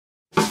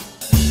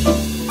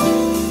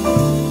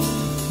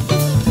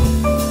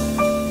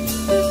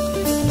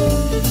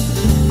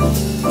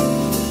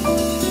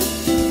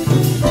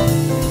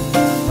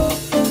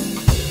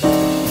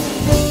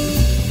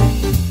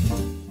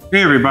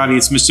Hey everybody,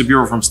 it's Mr.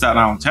 Buro from Staten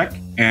Island Tech,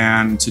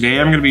 and today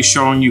I'm going to be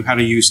showing you how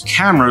to use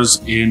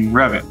cameras in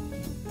Revit.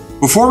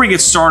 Before we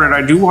get started,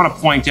 I do want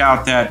to point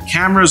out that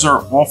cameras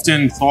are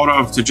often thought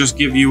of to just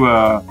give you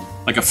a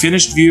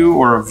finished view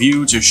or a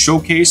view to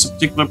showcase a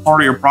particular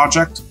part of your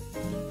project,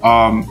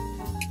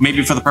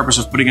 maybe for the purpose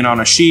of putting it on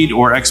a sheet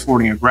or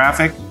exporting a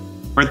graphic.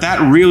 But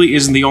that really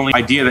isn't the only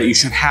idea that you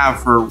should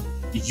have for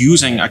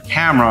using a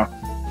camera.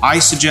 I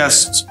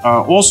suggest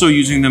also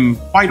using them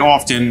quite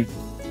often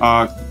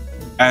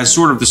as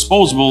sort of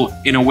disposable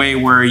in a way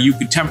where you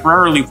could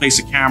temporarily place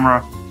a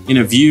camera in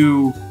a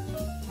view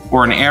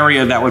or an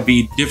area that would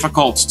be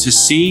difficult to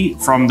see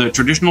from the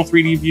traditional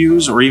 3D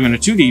views or even a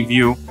 2D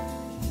view,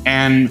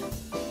 and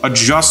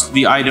adjust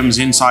the items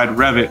inside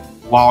Revit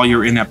while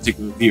you're in that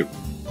particular view.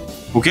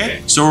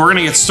 Okay, so we're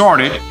gonna get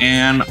started,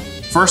 and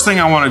first thing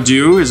I wanna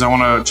do is I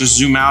wanna just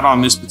zoom out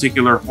on this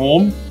particular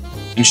home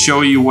and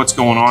show you what's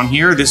going on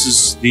here. This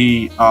is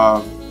the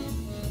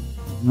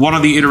one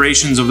of the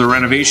iterations of the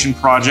renovation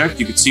project.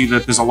 You can see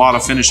that there's a lot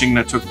of finishing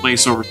that took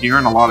place over here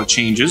and a lot of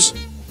changes.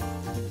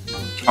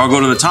 I'll go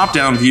to the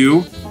top-down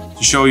view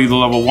to show you the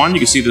level 1. You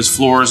can see there's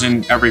floors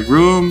in every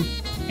room,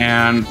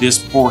 and this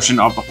portion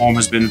of the home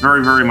has been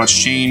very, very much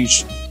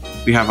changed.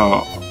 We have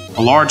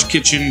a large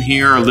kitchen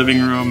here, a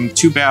living room,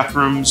 2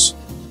 bathrooms.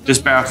 This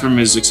bathroom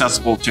is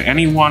accessible to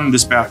anyone.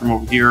 This bathroom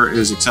over here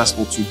is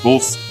accessible to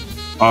both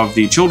of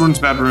the children's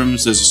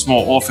bedrooms. There's a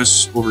small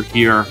office over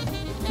here.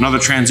 Another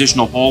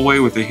transitional hallway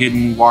with a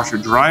hidden washer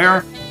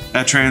dryer.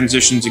 That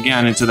transitions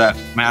again into that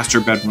master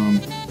bedroom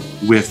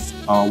with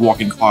a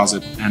walk-in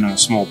closet and a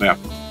small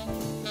bathroom.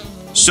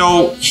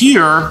 So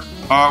here,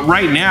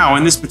 right now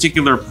in this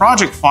particular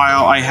project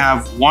file, I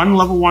have one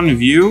level 1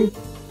 view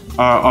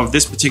of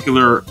this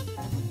particular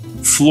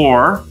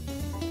floor.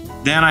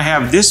 Then I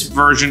have this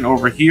version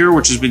over here,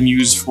 which has been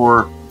used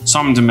for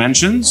some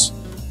dimensions.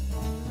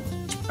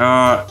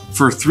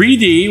 For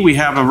 3D, we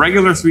have a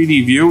regular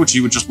 3D view, which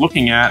you were just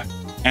looking at,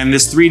 and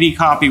this 3D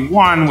copy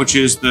 1, which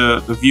is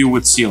the view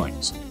with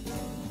ceilings.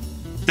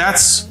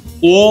 That's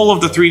all of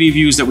the 3D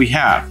views that we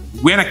have.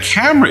 When a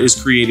camera is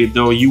created,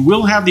 though, you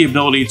will have the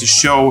ability to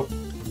show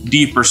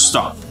deeper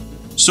stuff.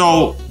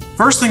 So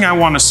first thing I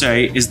want to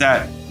say is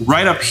that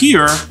right up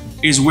here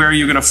is where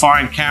you're going to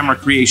find camera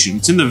creation.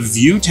 It's in the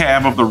View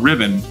tab of the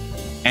ribbon,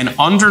 and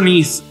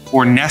underneath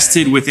or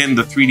nested within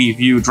the 3D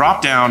view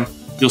dropdown,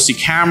 you'll see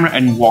camera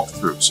and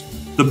walkthroughs.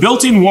 The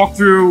built-in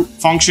walkthrough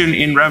function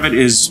in Revit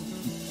is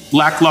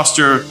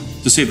lackluster,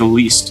 to say the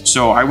least.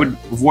 So I would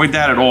avoid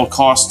that at all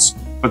costs,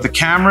 but the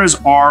cameras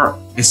are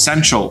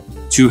essential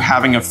to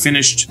having a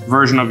finished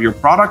version of your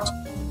product,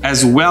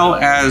 as well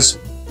as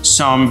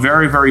some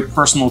very, very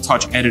personal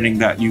touch editing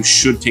that you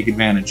should take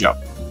advantage of.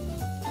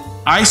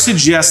 I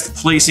suggest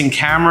placing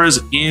cameras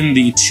in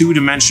the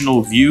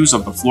 2-dimensional views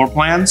of the floor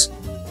plans.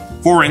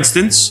 For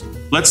instance,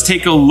 let's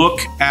take a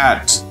look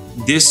at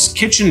this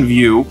kitchen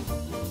view,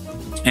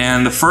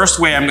 and the first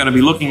way I'm going to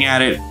be looking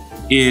at it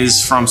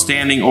is from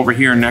standing over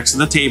here next to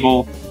the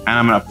table, and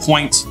I'm going to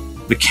point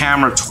the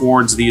camera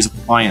towards these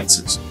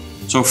appliances.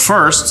 So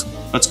first,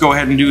 let's go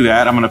ahead and do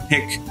that. I'm going to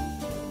pick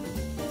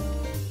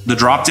the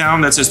drop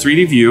down that says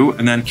 3D view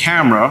and then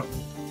camera,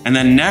 and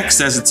then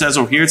next, as it says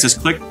over here, it says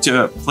click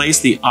to place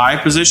the eye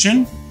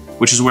position,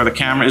 which is where the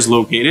camera is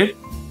located.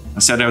 I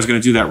said I was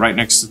going to do that right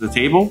next to the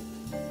table,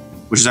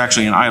 which is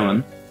actually an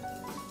island.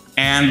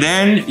 And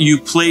then you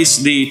place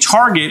the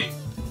target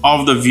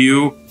of the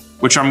view,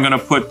 which I'm going to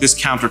put this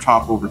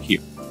countertop over here.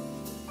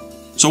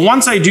 So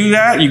once I do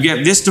that, you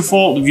get this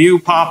default view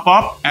pop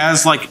up.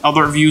 As like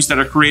other views that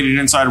are created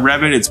inside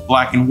Revit, it's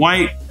black and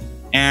white,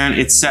 and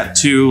it's set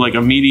to like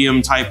a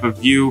medium type of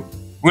view.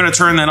 We're going to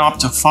turn that up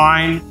to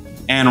fine,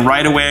 and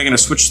right away I'm going to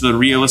switch to the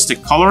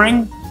realistic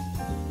coloring.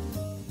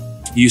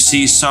 You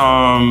see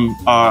some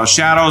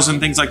shadows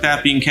and things like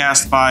that being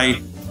cast by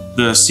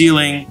the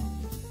ceiling.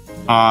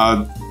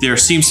 There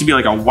seems to be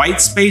like a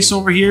white space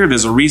over here.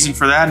 There's a reason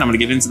for that, and I'm going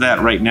to get into that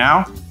right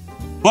now.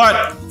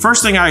 But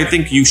first thing I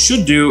think you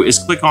should do is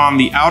click on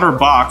the outer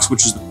box,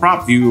 which is the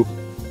crop view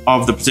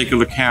of the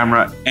particular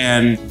camera,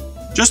 and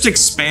just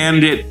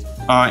expand it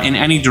in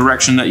any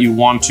direction that you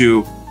want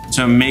to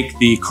make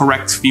the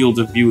correct field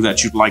of view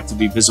that you'd like to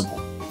be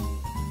visible.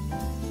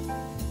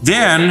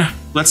 Then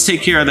let's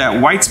take care of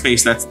that white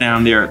space that's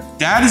down there.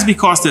 That is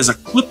because there's a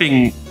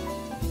clipping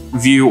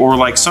view, or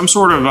like some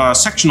sort of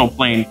sectional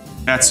plane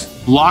that's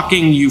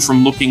blocking you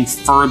from looking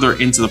further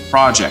into the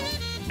project.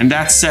 And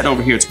that's set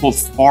over here. It's called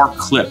far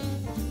clip.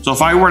 So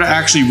if I were to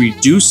actually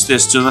reduce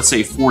this to, let's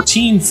say,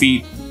 14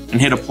 feet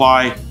and hit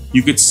apply,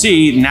 you could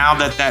see now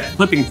that that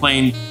clipping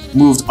plane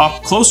moved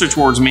up closer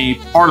towards me,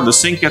 part of the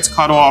sink gets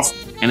cut off,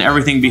 and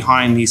everything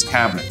behind these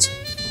cabinets.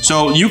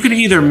 So you could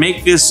either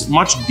make this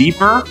much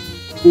deeper,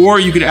 or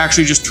you could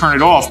actually just turn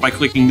it off by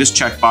clicking this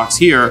checkbox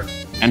here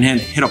and then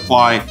hit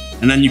apply,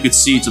 and then you could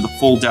see to the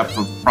full depth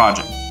of the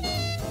project.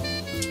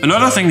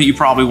 Another thing that you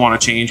probably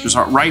want to change, because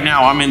right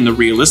now I'm in the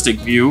realistic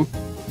view,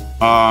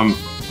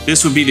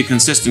 this would be the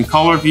consistent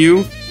color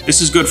view.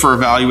 This is good for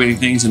evaluating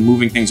things and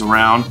moving things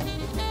around.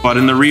 But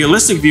in the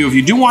realistic view, if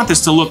you do want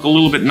this to look a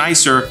little bit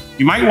nicer,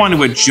 you might want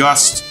to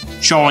adjust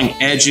showing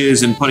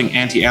edges and putting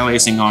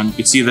anti-aliasing on. You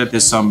can see that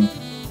there's some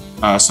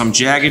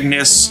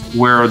jaggedness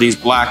where these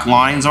black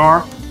lines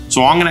are.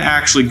 So I'm going to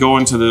actually go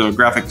into the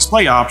graphic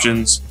display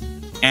options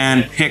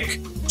and pick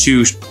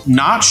to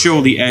not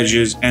show the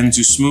edges and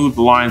to smooth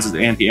the lines of the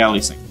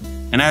anti-aliasing.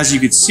 And as you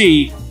can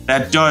see,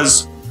 that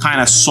does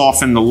kind of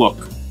soften the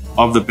look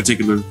of the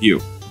particular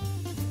view.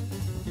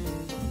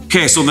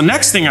 Okay, so the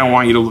next thing I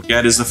want you to look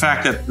at is the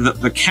fact that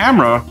the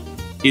camera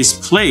is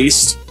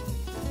placed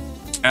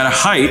at a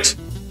height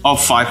of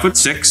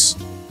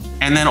 5'6",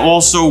 and then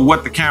also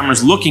what the camera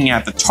is looking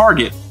at, the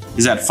target,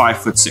 is at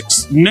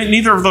 5'6".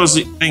 Neither of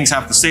those things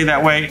have to stay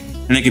that way,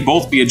 and they can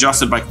both be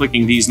adjusted by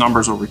clicking these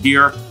numbers over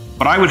here.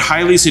 But I would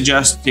highly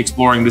suggest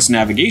exploring this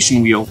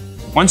navigation wheel.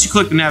 Once you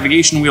click the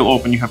navigation wheel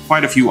open, you have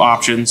quite a few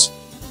options.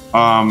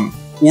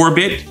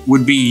 Orbit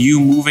would be you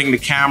moving the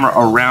camera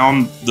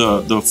around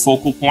the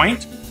focal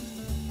point.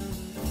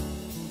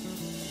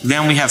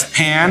 Then we have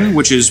pan,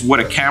 which is what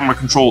a camera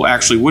control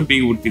actually would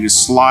be to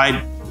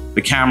slide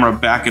the camera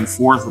back and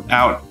forth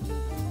without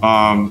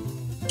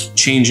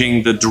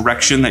changing the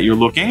direction that you're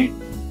looking.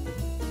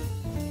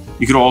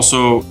 You could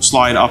also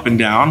slide up and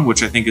down,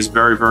 which I think is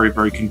very, very,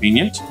 very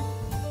convenient.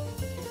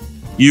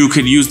 You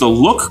could use the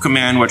look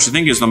command, which I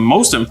think is the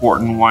most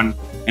important one,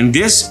 and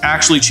this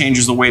actually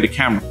changes the way the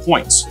camera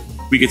points.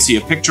 We could see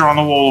a picture on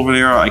the wall over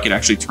there. I could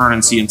actually turn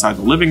and see inside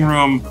the living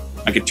room.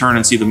 I could turn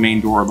and see the main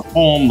door of the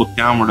home, look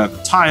downward at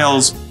the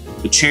tiles,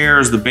 the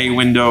chairs, the bay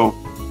window,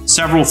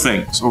 several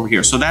things over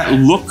here. So that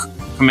look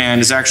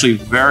command is actually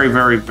very,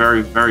 very,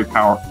 very, very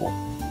powerful.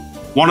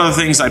 One of the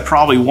things I'd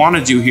probably want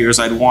to do here is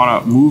I'd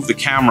want to move the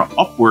camera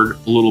upward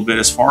a little bit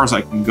as far as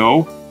I can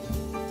go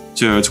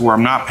to where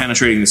I'm not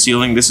penetrating the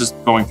ceiling. This is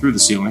going through the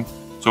ceiling.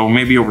 So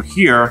maybe over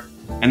here,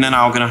 and then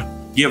I'm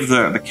gonna give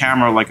the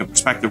camera like a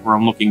perspective where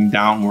I'm looking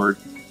downward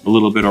a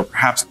little bit, or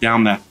perhaps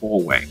down that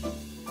hallway.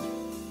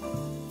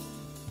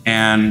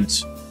 And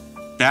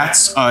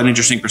that's an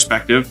interesting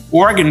perspective.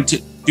 Or I can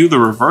do the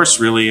reverse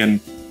really and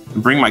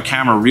bring my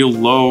camera real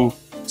low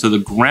to the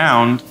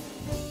ground,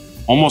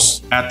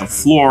 almost at the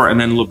floor, and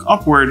then look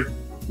upward.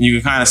 And you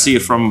can kind of see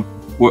it from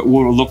what it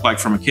would look like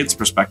from a kid's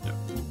perspective,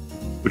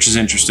 which is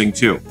interesting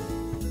too.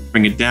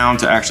 Bring it down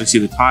to actually see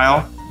the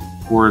tile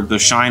or the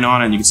shine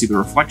on, and you can see the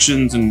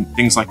reflections and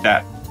things like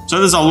that. So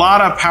there's a lot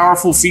of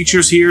powerful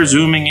features here,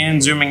 zooming in,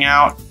 zooming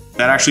out,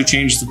 that actually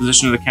changes the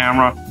position of the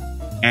camera.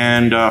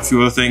 And a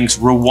few other things.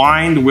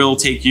 Rewind will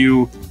take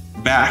you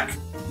back,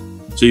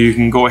 so you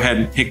can go ahead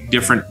and pick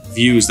different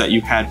views that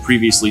you had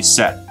previously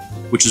set,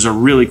 which is a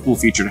really cool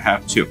feature to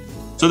have too.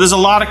 So there's a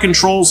lot of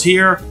controls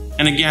here,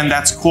 and again,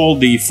 that's called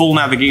the full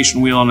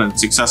navigation wheel, and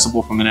it's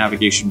accessible from the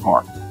navigation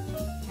bar.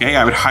 Okay,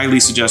 I would highly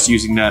suggest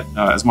using that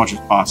as much as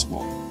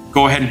possible.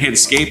 Go ahead and hit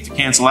escape to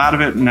cancel out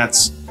of it, and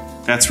that's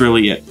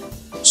really it.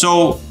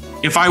 So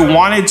if I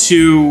wanted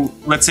to,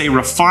 let's say,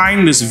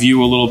 refine this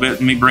view a little bit,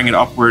 let me bring it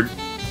upward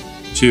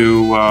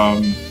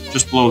to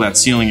just below that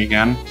ceiling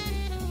again,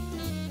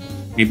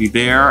 maybe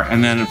there.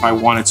 And then if I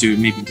wanted to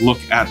maybe look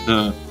at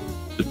the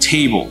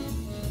table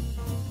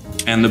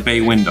and the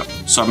bay window,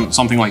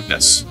 something like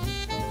this.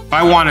 If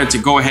I wanted to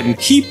go ahead and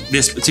keep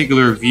this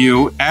particular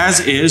view as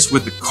is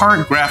with the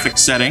current graphic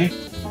setting,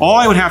 all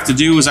I would have to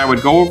do is I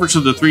would go over to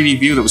the 3D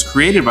view that was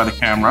created by the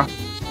camera,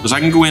 because I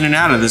can go in and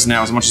out of this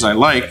now as much as I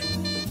like.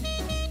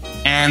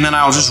 And then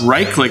I'll just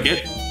right click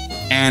it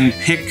and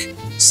pick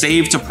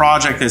Save to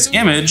Project as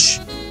Image.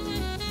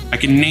 I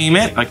can name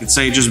it. I could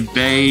say just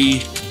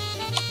Bay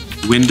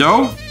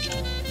Window.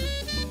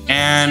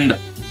 And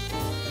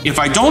if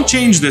I don't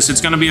change this,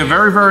 it's going to be a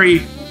very,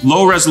 very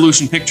low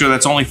resolution picture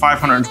that's only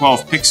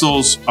 512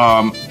 pixels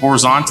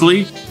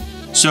horizontally.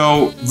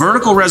 So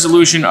vertical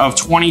resolution of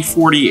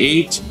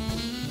 2048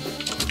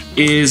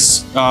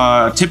 is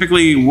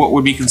typically what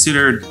would be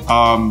considered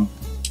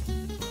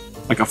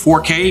like a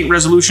 4K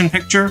resolution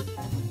picture,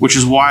 which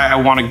is why I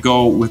want to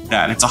go with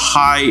that. It's a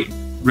high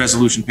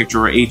resolution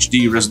picture, or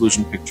HD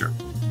resolution picture.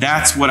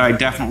 That's what I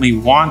definitely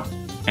want.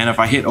 And if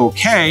I hit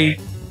OK,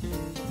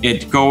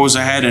 it goes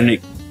ahead and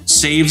it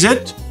saves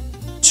it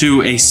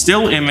to a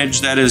still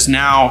image that is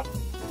now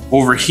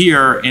over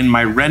here in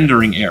my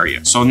rendering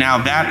area. So now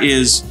that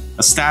is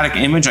a static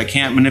image. I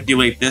can't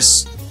manipulate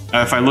this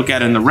if I look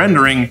at it in the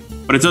rendering,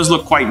 but it does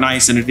look quite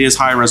nice, and it is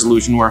high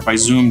resolution, where if I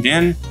zoomed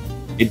in,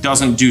 it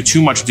doesn't do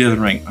too much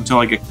dithering until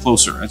I get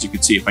closer. As you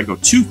can see, if I go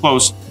too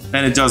close,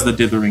 then it does the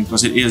dithering,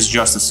 because it is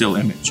just a still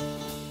image.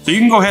 So you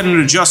can go ahead and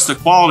adjust the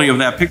quality of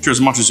that picture as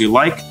much as you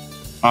like.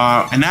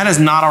 And that is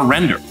not a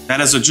render.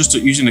 That is just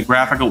using the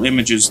graphical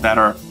images that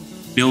are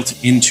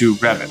built into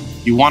Revit.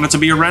 If you want it to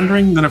be a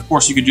rendering, then of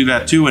course you could do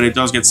that too, and it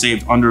does get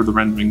saved under the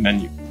rendering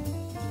menu.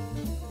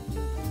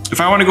 If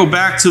I want to go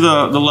back to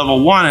the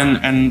level 1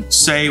 and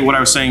say what I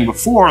was saying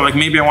before, like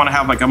maybe I want to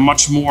have like a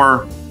much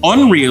more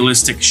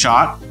unrealistic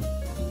shot,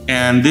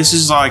 and this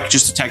is like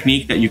just a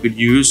technique that you could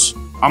use.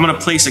 I'm going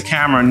to place a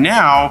camera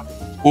now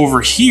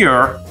over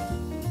here,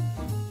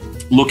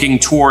 looking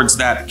towards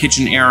that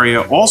kitchen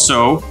area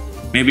also,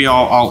 maybe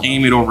I'll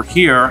aim it over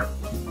here.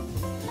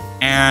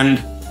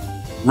 And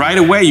right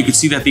away, you can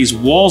see that these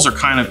walls are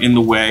kind of in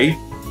the way.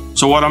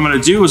 So what I'm going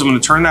to do is I'm going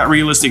to turn that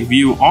realistic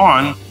view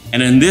on.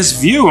 And in this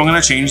view, I'm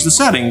going to change the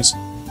settings.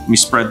 Let me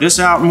spread this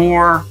out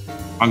more.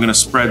 I'm going to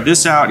spread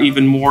this out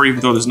even more, even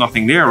though there's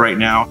nothing there right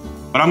now.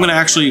 But I'm going to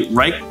actually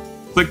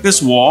right-click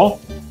this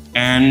wall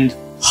and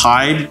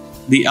hide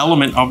the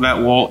element of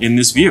that wall in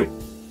this view.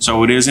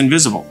 So it is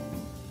invisible.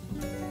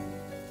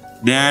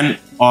 Then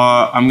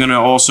I'm going to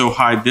also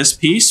hide this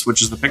piece,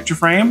 which is the picture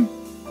frame.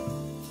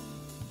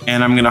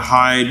 And I'm going to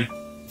hide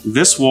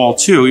this wall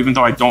too, even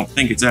though I don't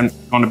think it's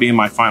going to be in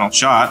my final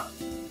shot.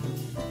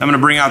 I'm going to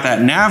bring out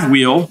that nav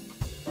wheel,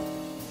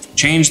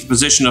 change the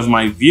position of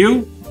my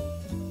view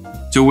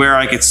to where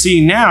I could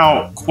see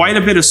now quite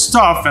a bit of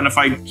stuff. And if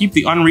I keep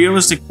the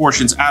unrealistic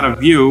portions out of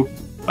view,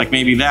 like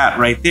maybe that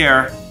right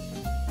there,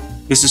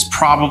 this is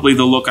probably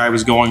the look I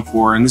was going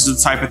for. And this is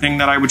the type of thing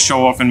that I would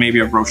show off in maybe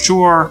a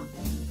brochure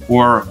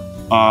or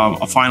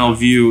a final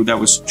view that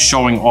was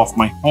showing off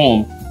my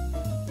home.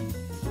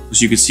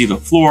 So you can see the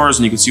floors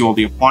and you can see all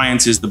the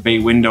appliances, the bay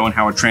window and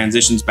how it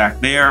transitions back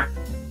there.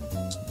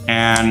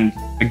 And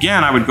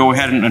again, I would go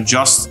ahead and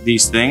adjust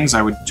these things.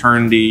 I would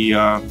turn the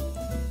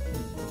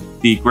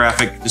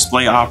graphic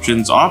display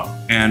options up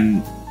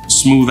and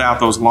smooth out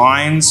those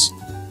lines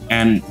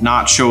and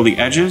not show the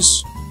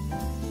edges.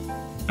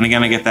 And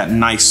again, I get that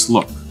nice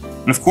look.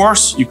 And of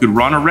course, you could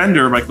run a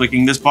render by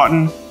clicking this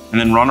button and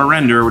then run a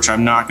render, which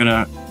I'm not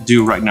gonna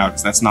do right now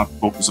because that's not the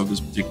focus of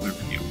this particular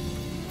video.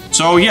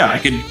 So yeah,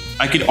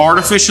 I could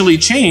artificially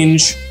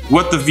change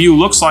what the view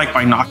looks like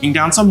by knocking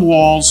down some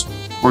walls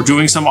or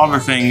doing some other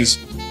things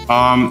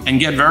and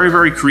get very,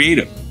 very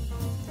creative.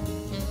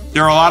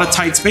 There are a lot of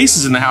tight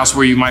spaces in the house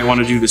where you might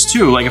want to do this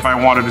too. Like if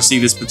I wanted to see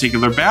this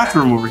particular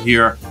bathroom over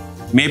here,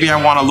 maybe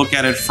I want to look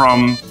at it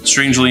from,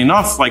 strangely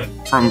enough, like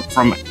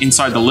from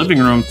inside the living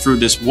room through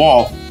this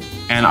wall.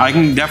 And I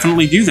can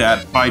definitely do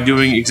that by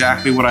doing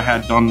exactly what I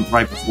had done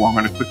right before. I'm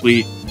going to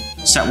quickly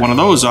set one of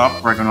those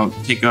up. We're going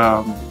to take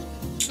a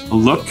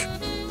look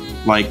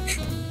like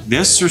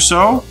this or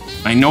so.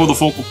 I know the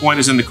focal point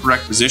is in the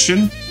correct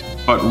position,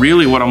 but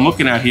really what I'm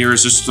looking at here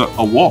is just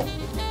a wall.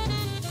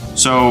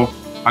 So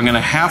I'm going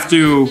to have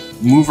to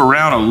move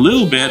around a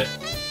little bit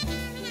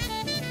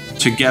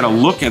to get a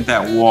look at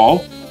that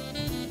wall.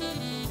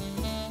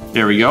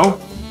 There we go.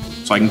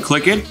 So I can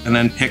click it and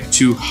then pick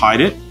to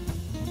hide it.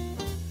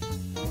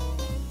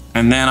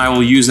 And then I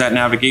will use that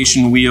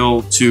navigation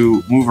wheel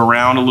to move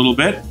around a little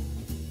bit.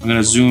 I'm going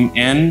to zoom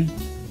in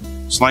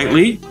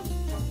slightly.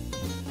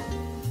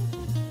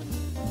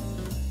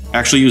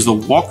 Actually use the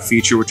walk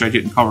feature, which I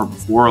didn't cover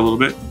before, a little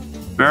bit.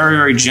 Very,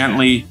 very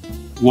gently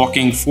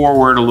walking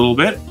forward a little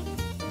bit.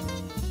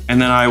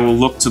 And then I will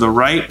look to the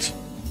right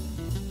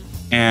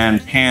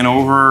and pan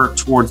over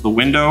towards the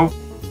window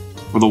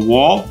or the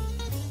wall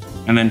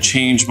and then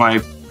change my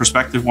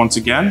perspective once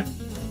again.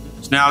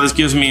 So now this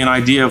gives me an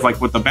idea of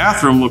like what the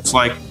bathroom looks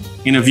like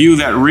in a view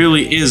that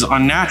really is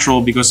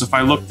unnatural, because if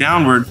I look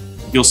downward,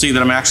 you'll see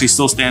that I'm actually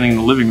still standing in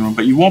the living room,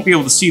 but you won't be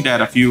able to see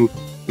that if you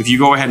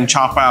go ahead and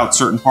chop out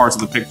certain parts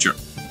of the picture.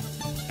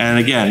 And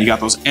again, you got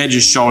those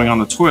edges showing on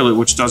the toilet,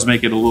 which does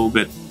make it a little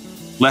bit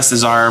less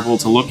desirable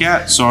to look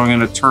at. So I'm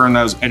going to turn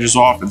those edges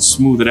off and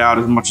smooth it out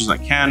as much as I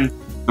can,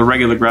 the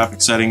regular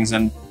graphic settings.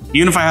 And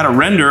even if I had a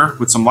render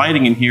with some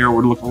lighting in here, it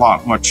would look a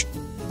lot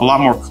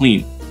more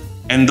clean.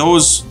 And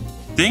those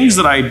things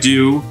that I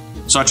do,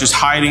 such as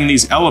hiding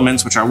these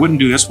elements, which I wouldn't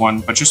do this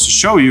one, but just to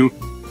show you,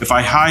 if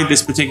I hide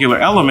this particular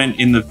element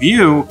in the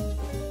view,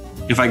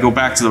 if I go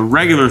back to the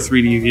regular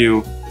 3D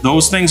view,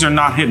 those things are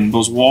not hidden.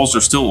 Those walls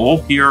are still all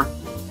here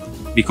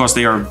because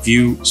they are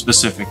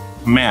view-specific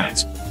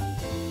commands.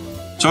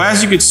 So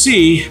as you could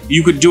see,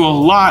 you could do a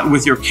lot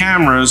with your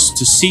cameras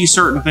to see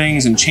certain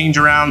things and change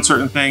around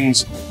certain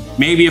things.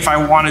 Maybe if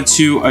I wanted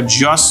to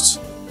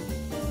adjust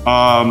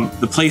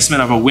the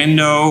placement of a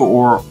window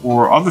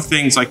or other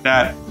things like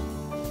that,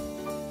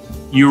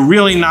 you're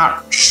really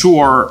not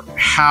sure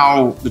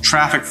how the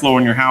traffic flow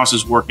in your house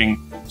is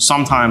working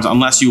sometimes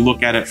unless you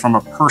look at it from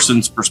a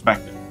person's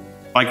perspective.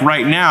 Like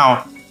right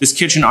now, this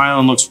kitchen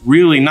island looks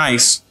really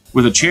nice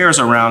with the chairs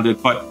around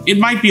it, but it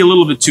might be a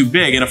little bit too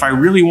big. And if I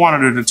really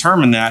wanted to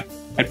determine that,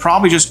 I'd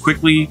probably just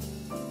quickly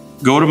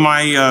go to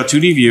my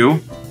 2D view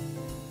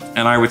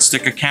and I would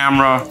stick a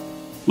camera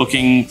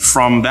looking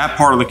from that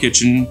part of the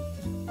kitchen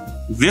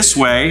this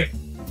way.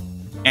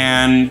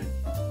 And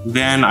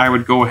then I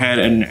would go ahead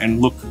and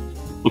look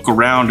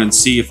around and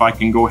see if I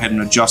can go ahead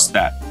and adjust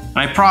that. And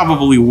I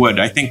probably would.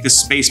 I think this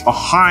space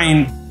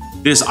behind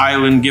this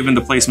island, given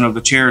the placement of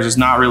the chairs, is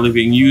not really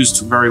being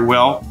used very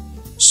well.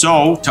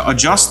 So to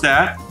adjust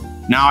that,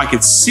 now I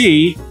could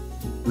see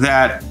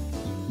that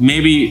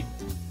maybe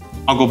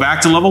I'll go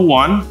back to level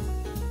 1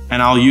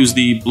 and I'll use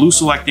the blue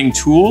selecting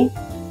tool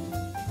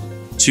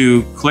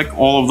to click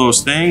all of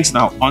those things. And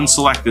I'll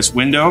unselect this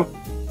window,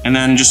 and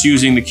then just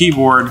using the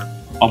keyboard,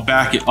 I'll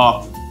back it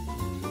up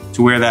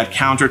to where that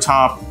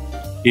countertop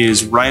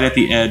is right at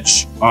the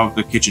edge of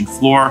the kitchen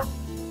floor.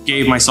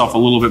 Gave myself a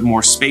little bit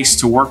more space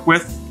to work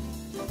with.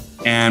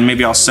 And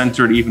maybe I'll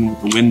center it even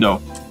with the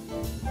window.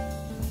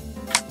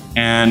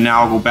 And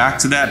now I'll go back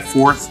to that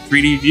fourth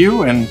 3D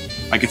view, and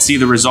I can see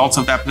the results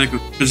of that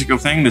particular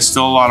thing. There's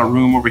still a lot of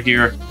room over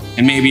here,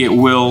 and maybe it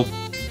will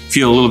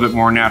feel a little bit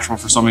more natural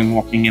for someone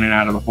walking in and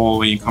out of the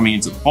hallway and coming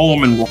into the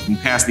home and walking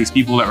past these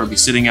people that would be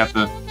sitting at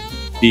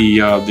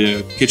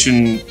the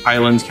kitchen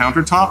island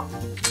countertop.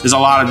 There's a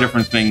lot of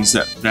different things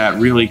that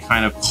really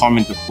kind of come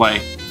into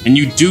play. And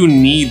you do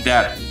need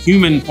that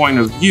human point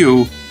of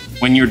view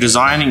when you're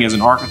designing as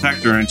an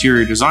architect or an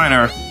interior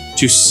designer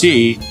to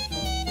see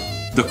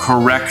the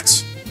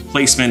correct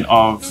placement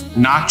of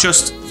not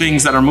just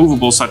things that are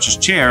movable, such as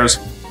chairs,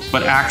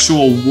 but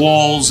actual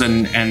walls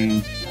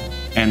and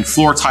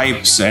floor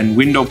types and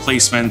window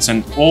placements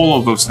and all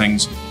of those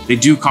things. They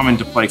do come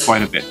into play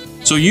quite a bit.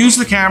 So use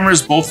the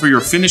cameras both for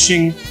your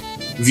finishing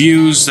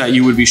views that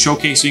you would be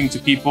showcasing to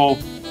people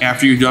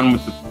after you're done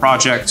with the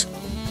project,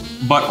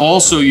 but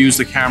also use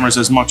the cameras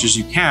as much as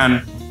you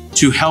can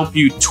to help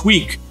you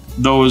tweak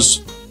those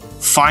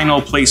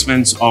final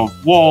placements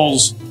of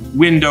walls,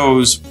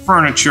 windows,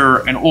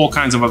 furniture, and all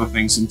kinds of other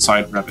things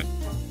inside Revit.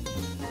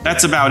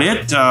 That's about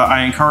it.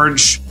 I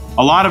encourage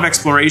a lot of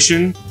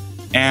exploration,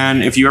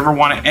 and if you ever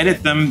want to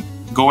edit them,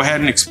 go ahead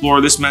and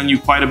explore this menu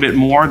quite a bit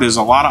more. There's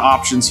a lot of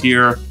options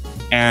here,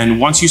 and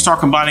once you start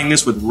combining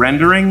this with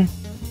rendering,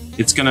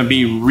 it's going to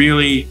be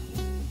really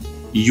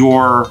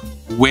your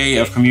way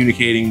of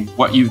communicating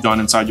what you've done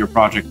inside your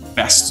project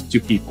best to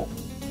people.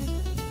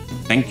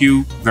 Thank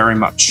you very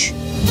much.